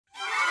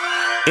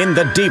In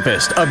the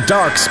deepest of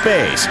dark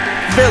space,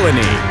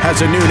 villainy has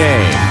a new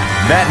name.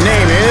 That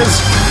name is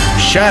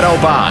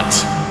Shadowbot.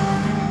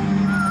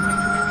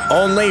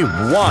 Only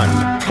one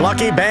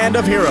plucky band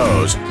of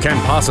heroes can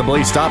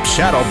possibly stop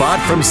Shadowbot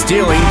from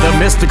stealing the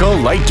mystical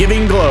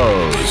light-giving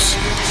glows.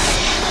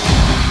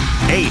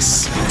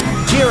 Ace,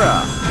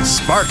 Kira,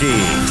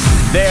 Sparky.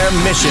 Their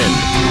mission: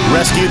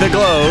 rescue the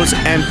glows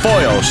and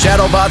foil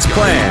Shadowbot's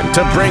plan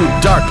to bring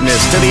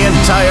darkness to the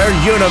entire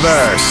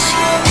universe.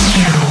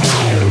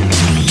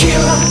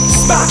 Kira,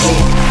 Sparky,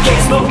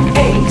 Gizmo,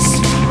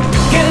 Ace,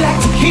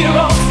 galactic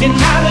heroes in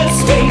outer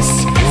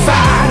space,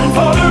 fighting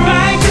for the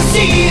right to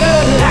see the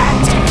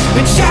light,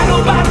 with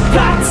Shadowbot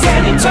plots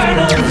and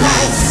eternal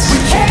lights.